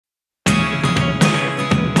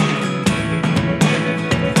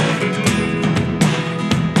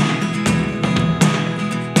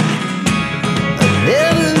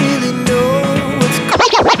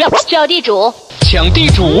叫地主。抢地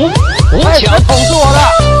主，5抢，捅死我的。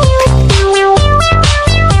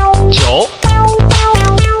9。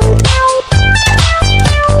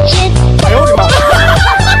哎呦我的妈！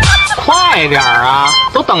快点啊，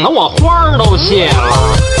都等得我花儿都谢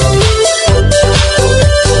了。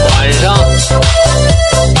晚上，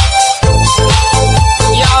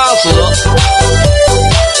压死。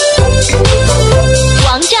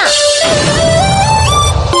王炸。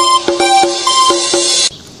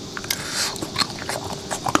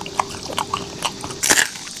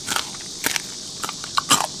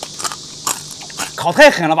烤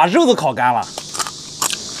太狠了，把肉都烤干了。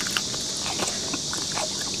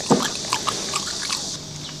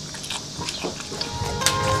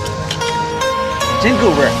真够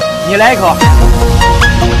味儿，你来一口。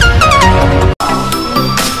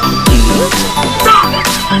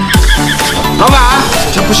老板，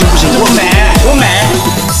这不行，我买。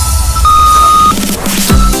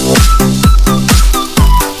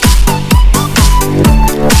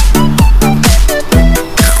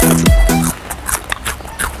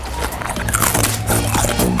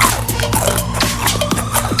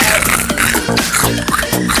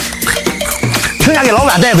剩下给老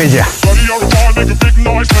板带回去。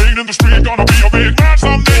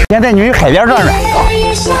先带你们去海边转转。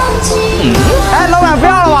哎，老板不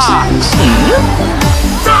要了吧？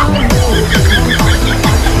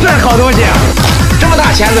这是好东西，这么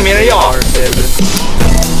大钳子没人要。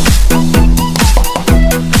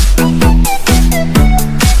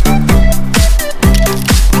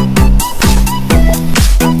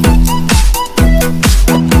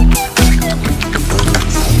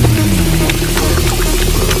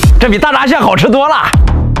这比大闸蟹好吃多了。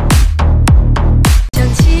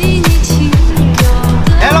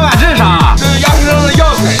哎，老板，这是啥？这是鸭身上的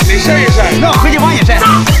药材，得晒一晒。那我回去帮你晒。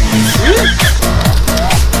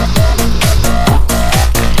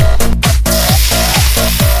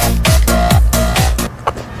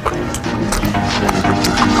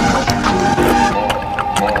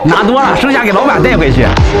拿多了，剩下给老板带回去。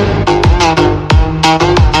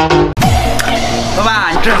老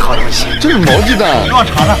板，这是好东西，这是毛鸡蛋，让我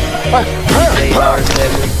尝尝。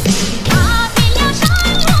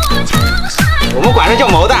我们管这叫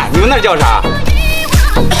毛蛋，你们那叫啥？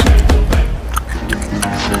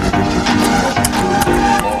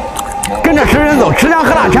跟着食人走，吃香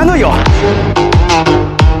喝辣全都有。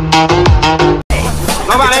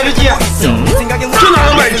老板，来只鸡。这哪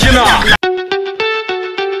能买鸡呢？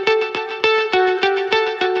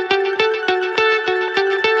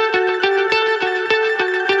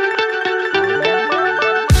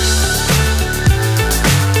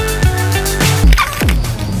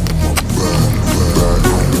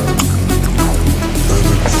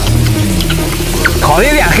烤的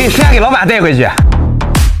有点黑，剩下给老板带回去。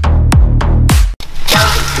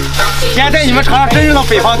先带你们尝尝真正的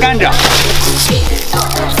北方甘蔗。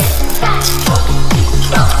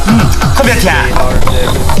特别甜。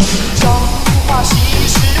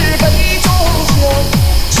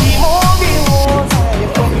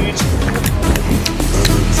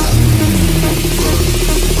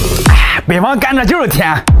北方甘蔗就是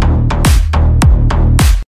甜。